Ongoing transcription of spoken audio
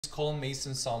Cole &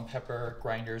 Mason salt and pepper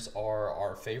grinders are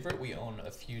our favorite. We own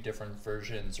a few different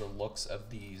versions or looks of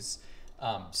these.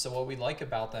 So what we like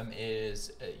about them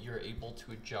is you're able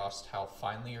to adjust how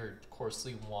finely or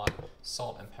coarsely you want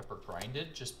salt and pepper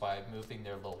grinded just by moving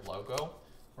their little logo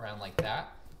around like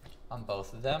that on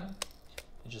both of them.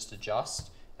 You just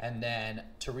adjust, and then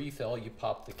to refill you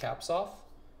pop the caps off,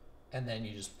 and then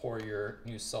you just pour your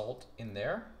new salt in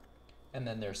there. And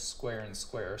then there's square and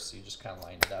square, so you just kind of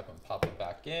line it up and pop it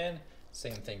back in.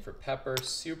 Same thing for pepper,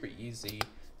 super easy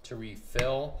to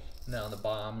refill. And then on the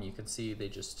bottom, you can see they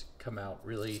just come out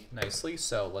really nicely.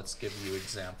 So let's give you an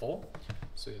example.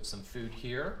 So we have some food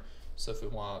here. So if we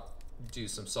want to do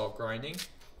some salt grinding,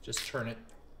 just turn it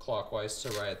clockwise to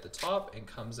right at the top and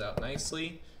comes out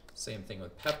nicely. Same thing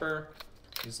with pepper.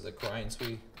 These are the grinds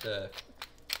the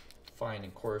fine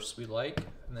and coarse we like,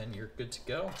 and then you're good to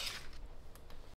go.